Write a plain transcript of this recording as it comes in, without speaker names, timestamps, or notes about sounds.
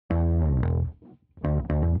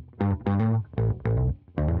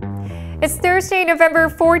It's Thursday, November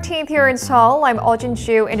 14th here in Seoul. I'm Eojin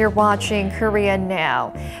Ju and you're watching Korea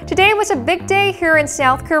Now. Today was a big day here in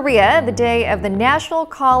South Korea, the day of the National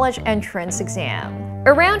College Entrance Exam.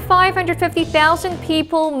 Around 550,000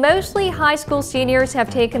 people, mostly high school seniors,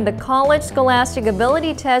 have taken the College Scholastic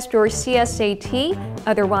Ability Test or CSAT,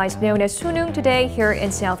 otherwise known as Sunung, today here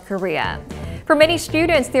in South Korea. For many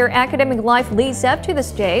students, their academic life leads up to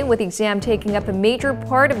this day, with the exam taking up a major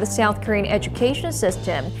part of the South Korean education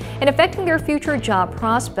system and affecting their future job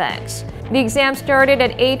prospects. The exam started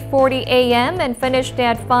at 8:40 a.m. and finished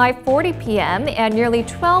at 5:40 p.m. at nearly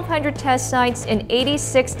 1,200 test sites in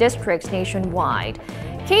 86 districts nationwide.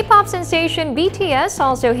 K-pop sensation BTS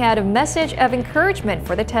also had a message of encouragement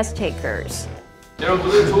for the test takers.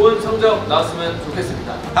 여러분들 좋은 성적 나왔으면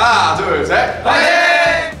좋겠습니다. 하나, 둘, 셋, 파이팅!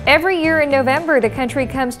 Every year in November, the country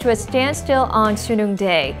comes to a standstill on Sunung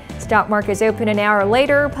Day. Stock markets open an hour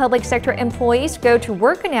later, public sector employees go to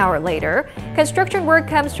work an hour later, construction work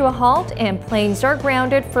comes to a halt, and planes are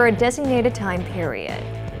grounded for a designated time period.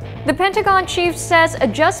 The Pentagon chief says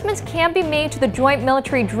adjustments can be made to the joint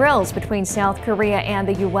military drills between South Korea and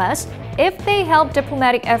the U.S. if they help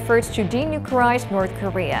diplomatic efforts to denuclearize North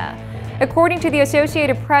Korea. According to the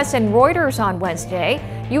Associated Press and Reuters on Wednesday,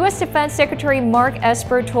 U.S. Defense Secretary Mark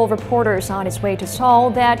Esper told reporters on his way to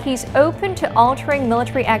Seoul that he's open to altering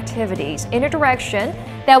military activities in a direction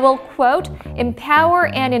that will, quote, empower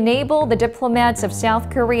and enable the diplomats of South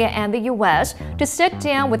Korea and the U.S. to sit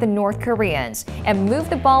down with the North Koreans and move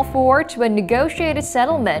the ball forward to a negotiated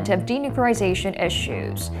settlement of denuclearization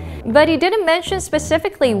issues. But he didn't mention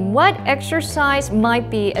specifically what exercise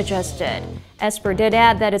might be adjusted. Esper did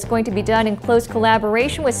add that it's going to be done in close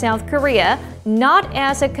collaboration with South Korea, not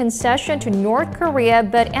as a concession to North Korea,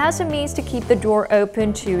 but as a means to keep the door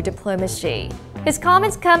open to diplomacy. His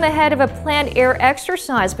comments come ahead of a planned air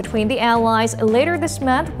exercise between the allies later this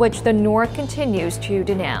month, which the North continues to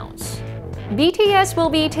denounce. BTS will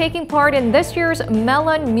be taking part in this year's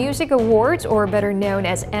Melon Music Awards, or better known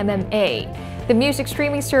as MMA. The music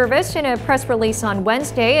streaming service, in a press release on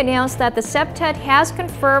Wednesday, announced that the septet has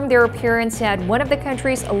confirmed their appearance at one of the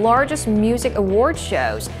country's largest music awards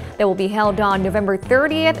shows that will be held on November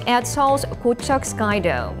 30th at Seoul's Gocheok Sky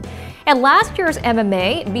Dome. At last year's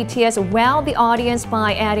MMA, BTS wowed the audience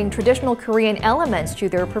by adding traditional Korean elements to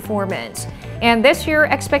their performance. And this year,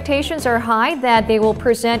 expectations are high that they will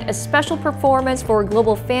present a special performance for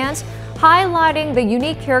global fans, highlighting the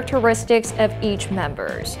unique characteristics of each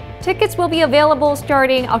members. Tickets will be available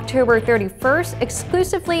starting October 31st,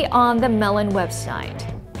 exclusively on the Melon website.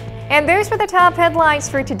 And those were the top headlines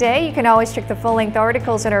for today. You can always check the full-length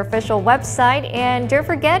articles on our official website, and don't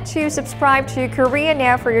forget to subscribe to Korea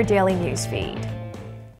Now for your daily news feed.